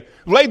did,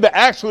 laid the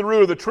axe to the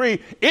root of the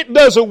tree, it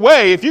does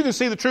away, if you can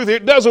see the truth here,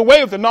 it does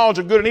away with the knowledge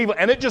of good and evil,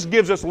 and it just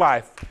gives us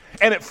life.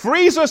 And it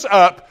frees us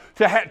up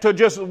to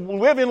just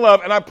live in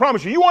love. And I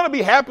promise you, you want to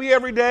be happy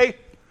every day?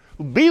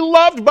 Be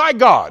loved by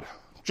God.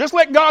 Just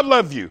let God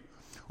love you.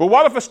 Well,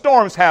 what if a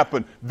storm's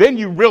happen? Then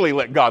you really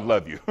let God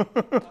love you.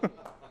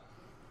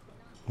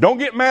 Don't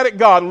get mad at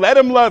God. Let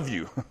him love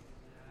you.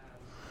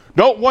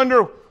 Don't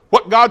wonder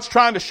what God's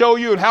trying to show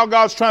you and how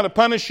God's trying to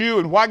punish you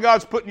and why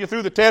God's putting you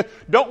through the test.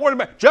 Don't worry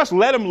about it. Just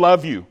let him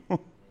love you.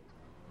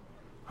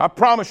 I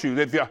promise you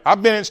that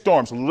I've been in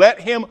storms.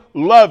 Let him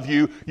love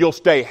you. You'll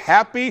stay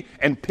happy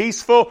and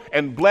peaceful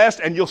and blessed,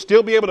 and you'll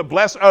still be able to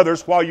bless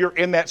others while you're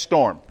in that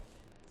storm.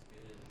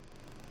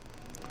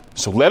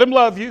 So let him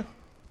love you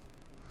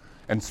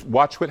and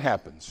watch what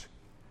happens.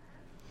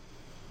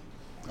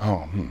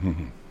 Let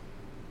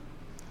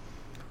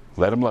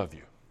him love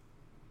you.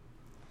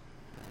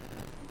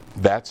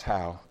 That's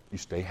how you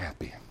stay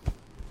happy.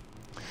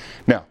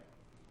 Now,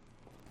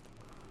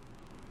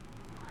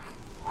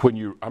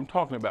 I'm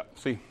talking about,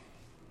 see,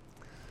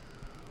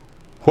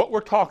 what we're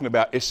talking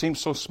about, it seems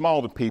so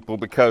small to people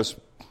because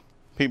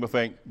people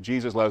think,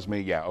 Jesus loves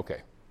me, yeah,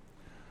 okay.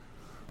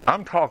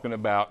 I'm talking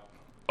about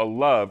a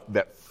love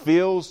that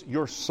fills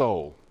your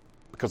soul,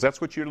 because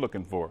that's what you're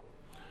looking for.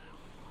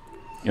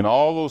 In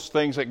all those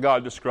things that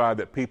God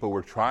described that people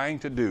were trying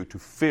to do to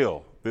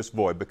fill this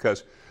void,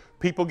 because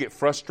people get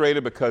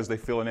frustrated because they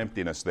feel an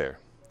emptiness there.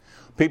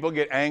 People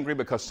get angry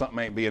because something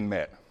ain't being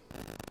met.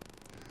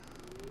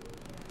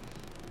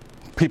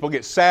 People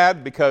get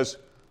sad because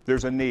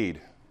there's a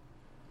need.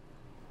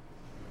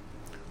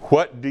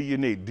 What do you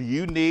need? Do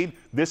you need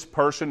this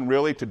person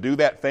really to do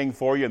that thing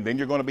for you and then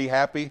you're going to be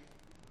happy?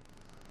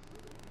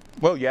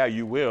 Well, yeah,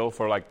 you will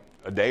for like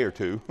a day or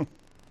two.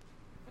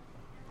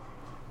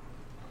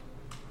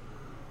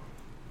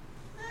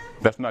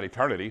 That's not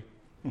eternity.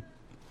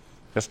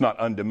 That's not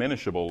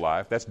undiminishable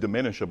life. That's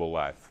diminishable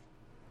life.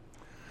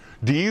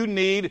 Do you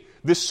need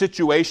this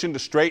situation to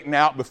straighten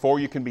out before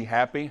you can be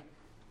happy?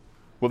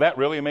 Will that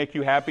really make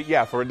you happy?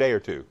 Yeah, for a day or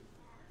two.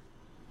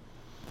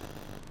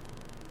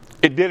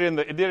 It did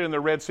in the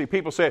Red Sea.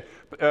 People say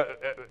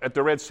at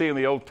the Red Sea in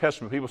the Old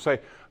Testament, people say,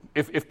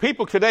 if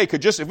people today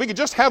if we could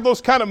just have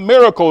those kind of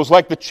miracles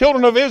like the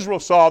children of Israel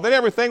saw, then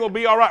everything will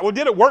be all right. Well,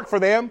 did it work for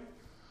them?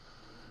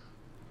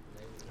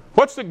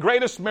 What's the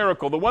greatest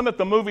miracle? The one that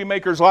the movie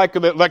makers like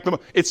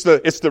it's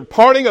the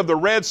parting of the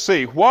Red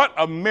Sea. What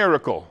a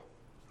miracle.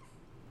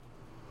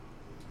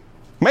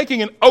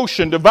 Making an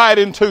ocean divide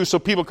in two so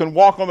people can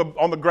walk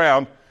on the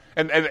ground,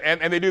 and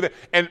they do that.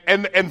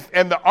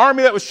 And the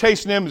army that was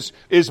chasing them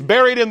is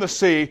buried in the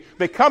sea.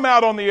 They come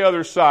out on the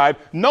other side.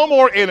 No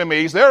more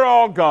enemies. They're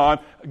all gone.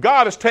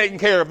 God has taken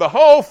care of the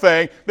whole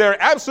thing. They're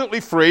absolutely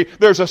free.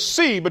 There's a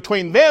sea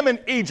between them and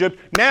Egypt.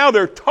 Now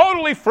they're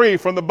totally free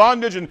from the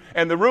bondage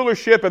and the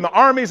rulership and the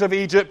armies of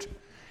Egypt.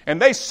 And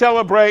they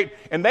celebrate,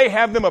 and they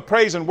have them a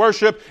praise and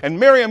worship, and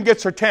Miriam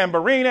gets her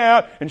tambourine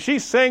out, and she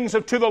sings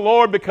to the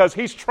Lord because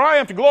he's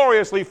triumphed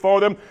gloriously for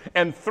them.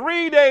 And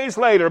 3 days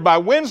later, by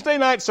Wednesday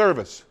night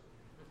service,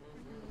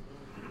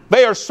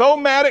 they are so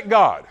mad at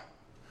God.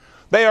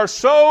 They are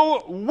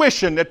so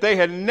wishing that they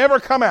had never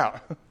come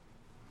out.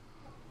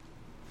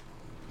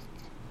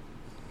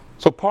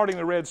 So parting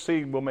the Red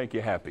Sea will make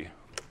you happy.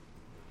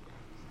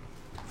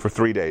 For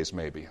 3 days,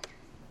 maybe.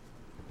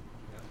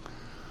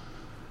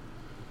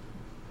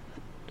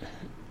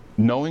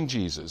 Knowing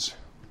Jesus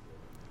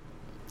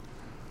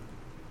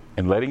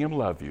and letting him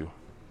love you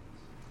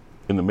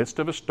in the midst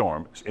of a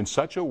storm in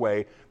such a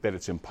way that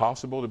it's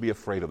impossible to be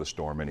afraid of the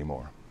storm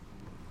anymore.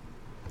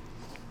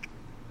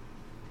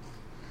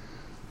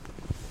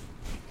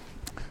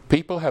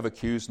 People have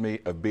accused me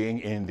of being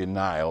in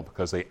denial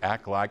because they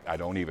act like I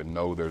don't even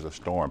know there's a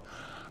storm.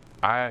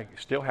 I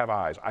still have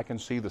eyes. I can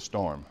see the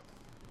storm.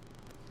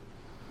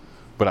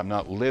 But I'm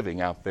not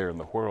living out there in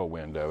the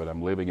whirlwind of it.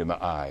 I'm living in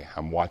the eye.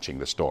 I'm watching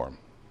the storm.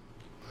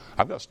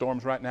 I've got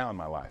storms right now in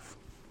my life.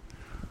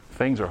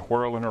 Things are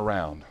whirling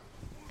around.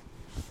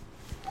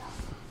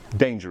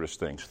 Dangerous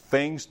things.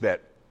 Things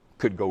that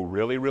could go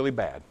really, really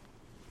bad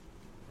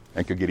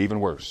and could get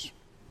even worse.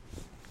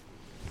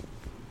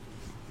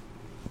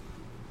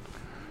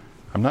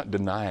 I'm not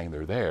denying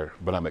they're there,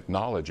 but I'm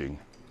acknowledging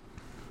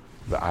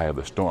the eye of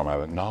the storm.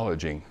 I'm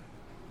acknowledging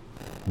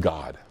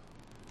God.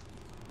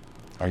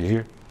 Are you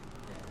here?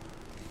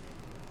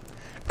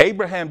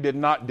 Abraham did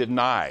not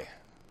deny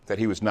that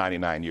he was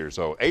 99 years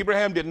old.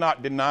 Abraham did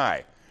not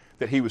deny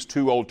that he was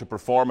too old to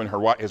perform and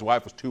his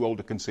wife was too old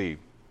to conceive.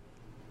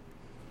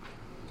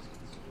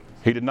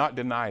 He did not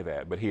deny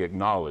that, but he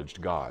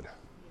acknowledged God.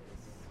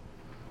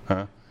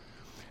 Huh?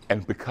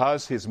 And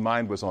because his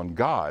mind was on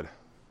God,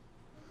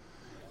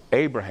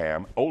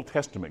 Abraham, Old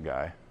Testament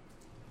guy,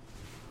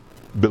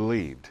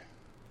 believed.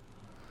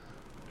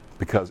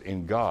 Because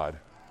in God,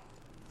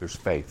 there's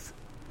faith.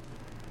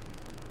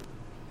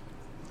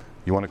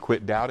 You want to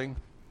quit doubting?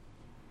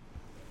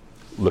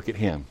 Look at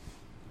him.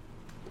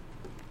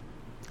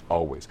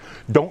 Always.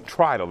 Don't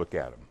try to look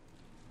at him.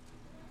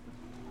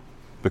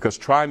 Because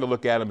trying to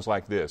look at him is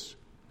like this.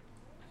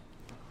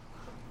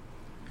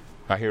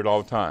 I hear it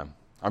all the time.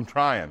 I'm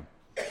trying.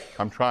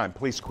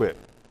 Please quit.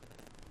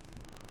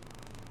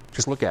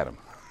 Just look at him.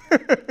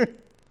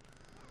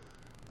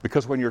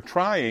 Because when you're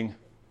trying,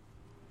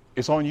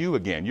 it's on you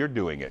again. You're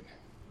doing it.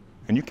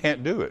 And you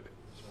can't do it.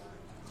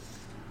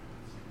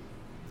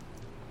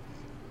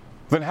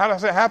 Then how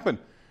does that happen?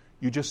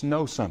 You just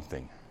know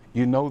something.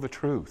 You know the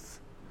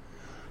truth.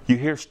 You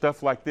hear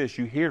stuff like this.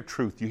 You hear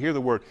truth. You hear the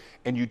word.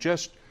 And you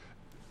just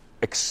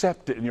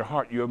accept it in your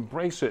heart. You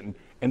embrace it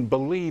and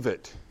believe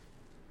it.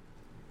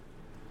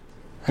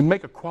 And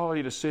make a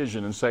quality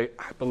decision and say,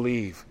 I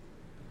believe.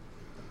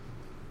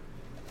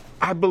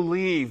 I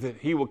believe that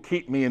he will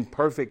keep me in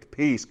perfect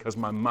peace because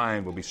my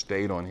mind will be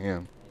stayed on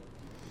him.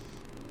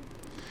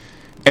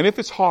 And if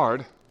it's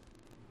hard,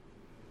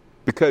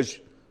 because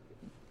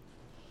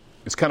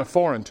it's kind of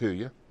foreign to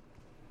you,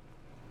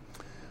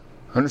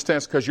 understand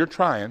it's because you're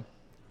trying,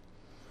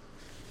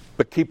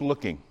 but keep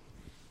looking.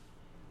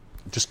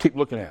 Just keep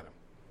looking at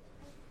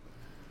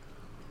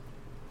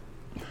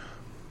him.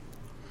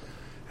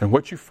 And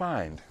what you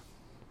find,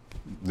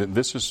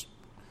 this is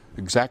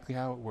exactly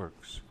how it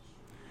works,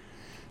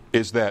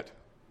 is that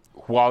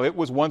while it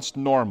was once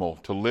normal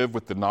to live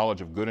with the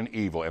knowledge of good and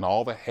evil and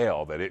all the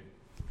hell that it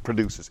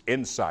produces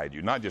inside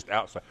you, not just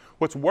outside.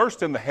 What's worse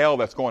than the hell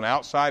that's going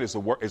outside is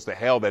the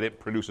hell that it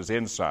produces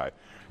inside.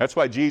 That's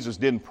why Jesus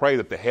didn't pray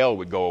that the hell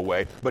would go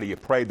away, but he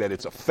prayed that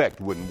its effect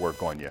wouldn't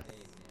work on you.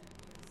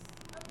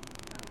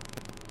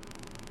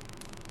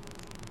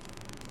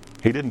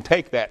 He didn't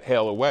take that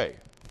hell away.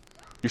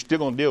 You're still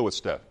going to deal with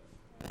stuff.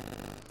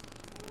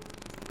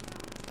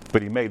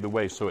 But he made the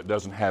way so it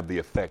doesn't have the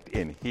effect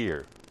in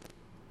here.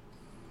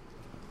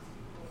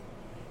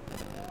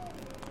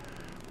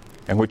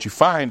 And what you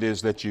find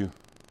is that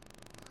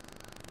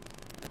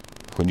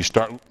when you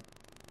start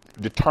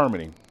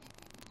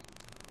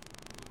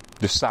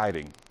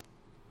deciding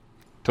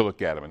to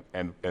look at him,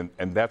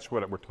 and that's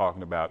what we're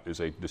talking about, is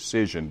a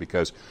decision,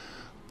 because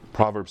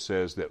Proverbs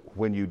says that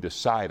when you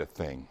decide a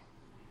thing,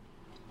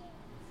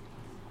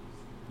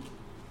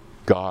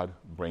 God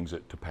brings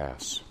it to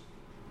pass.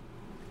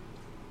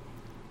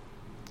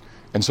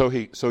 And so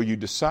you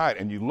decide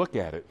and you look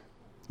at it,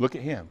 look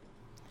at him,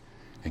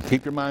 and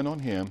keep your mind on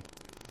him.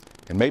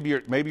 And maybe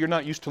you're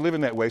not used to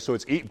living that way, so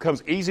it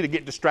becomes easy to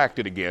get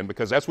distracted again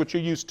because that's what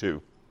you're used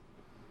to.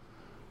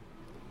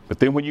 But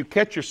then when you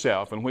catch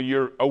yourself and when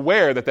you're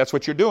aware that that's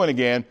what you're doing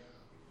again,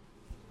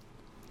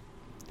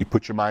 you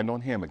put your mind on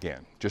him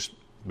again. Just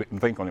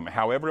think on him.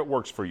 However it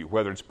works for you,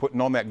 whether it's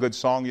putting on that good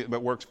song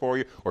that works for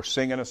you, or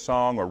singing a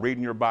song, or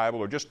reading your Bible,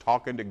 or just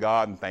talking to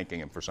God and thanking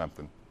him for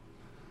something.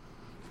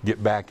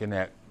 Get back in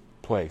that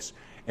place.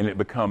 And it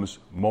becomes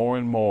more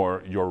and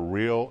more your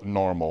real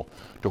normal,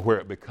 to where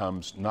it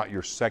becomes not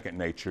your second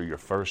nature, your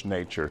first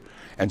nature.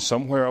 And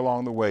somewhere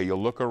along the way,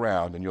 you'll look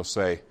around and you'll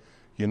say,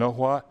 you know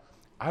what?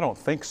 I don't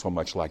think so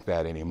much like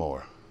that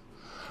anymore.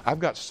 I've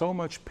got so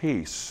much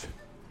peace.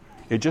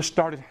 It just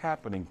started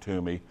happening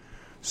to me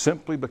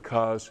simply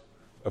because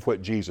of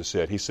what Jesus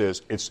said. He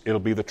says, it'll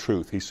be the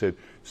truth. He said,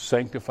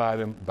 sanctify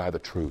them by the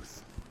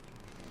truth.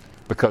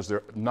 Because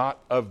they're not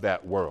of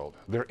that world.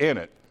 They're in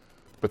it,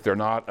 but they're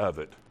not of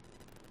it.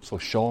 So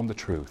show them the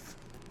truth.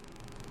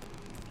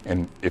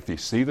 And if you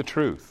see the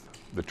truth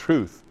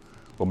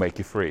will make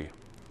you free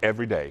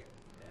every day,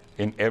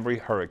 in every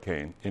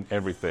hurricane, in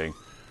everything.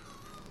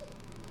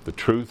 The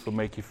truth will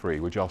make you free.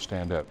 Would y'all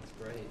stand up?